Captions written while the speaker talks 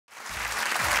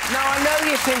Now, I know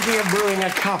you're thinking of brewing a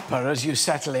cuppa as you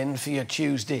settle in for your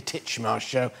Tuesday Titchmarsh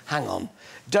Show. Hang on.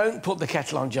 Don't put the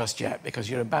kettle on just yet, because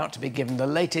you're about to be given the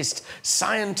latest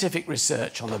scientific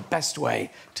research on the best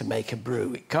way to make a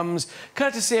brew. It comes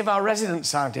courtesy of our resident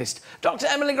scientist, Dr.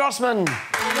 Emily Grossman. Welcome,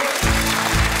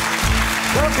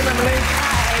 Emily.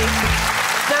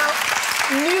 Hi.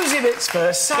 Now, newsy bits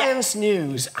first. Science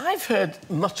news. I've heard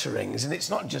mutterings, and it's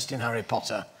not just in Harry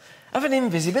Potter, of an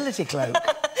invisibility cloak.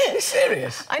 Are you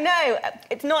serious? I know.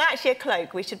 It's not actually a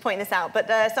cloak, we should point this out, but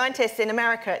scientists in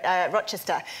America,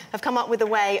 Rochester, have come up with a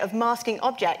way of masking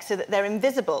objects so that they're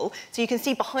invisible, so you can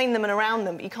see behind them and around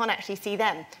them, but you can't actually see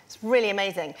them. It's really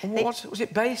amazing. What was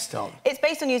it based on? It's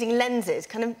based on using lenses,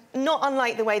 kind of not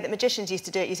unlike the way that magicians used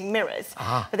to do it using mirrors.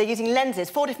 But they're using lenses,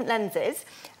 4 different lenses,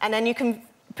 and then you can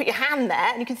put your hand there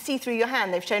and you can see through your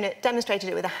hand. They've shown it, demonstrated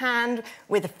it with a hand,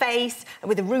 with a face,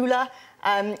 with a ruler.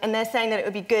 And they're saying that it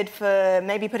would be good for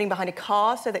maybe putting behind a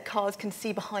car so that cars can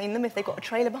see behind them if they've got a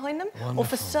trailer behind them. Wonderful. Or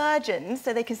for surgeons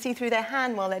so they can see through their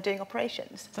hand while they're doing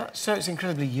operations. So it's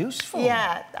incredibly useful.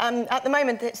 Yeah. At the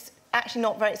moment, it's actually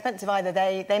not very expensive either.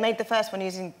 They made the first one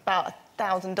using about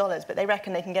 $1,000, but they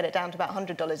reckon they can get it down to about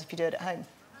 $100 if you do it at home.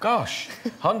 Gosh,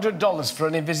 $100 for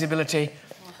an invisibility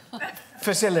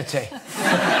facility.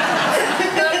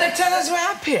 They tell us we're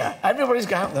happier.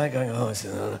 Everybody's out there going, oh, it's...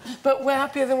 But we're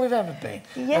happier than we've ever been.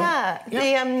 Yeah.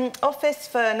 The Office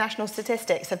for National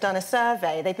Statistics have done a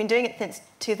survey. They've been doing it since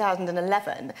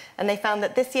 2011, and they found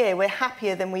that this year we're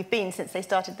happier than we've been since they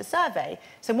started the survey.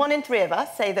 So 1 in 3 of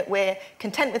us say that we're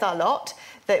content with our lot,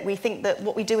 that we think that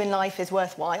what we do in life is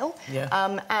worthwhile,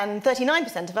 and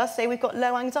 39% of us say we've got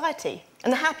low anxiety.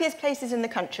 And the happiest places in the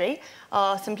country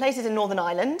are some places in Northern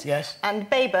Ireland and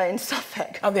Baber in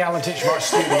Suffolk. And the Alan Titchmarsh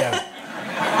Studio.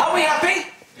 Are we happy?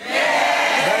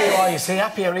 Yeah! There you are, you see,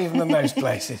 happier even than those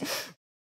places.